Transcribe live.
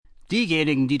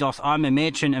Diejenigen, die das arme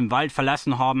Mädchen im Wald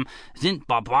verlassen haben, sind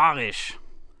barbarisch.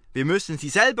 Wir müssen sie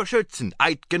selber schützen,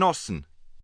 Eidgenossen.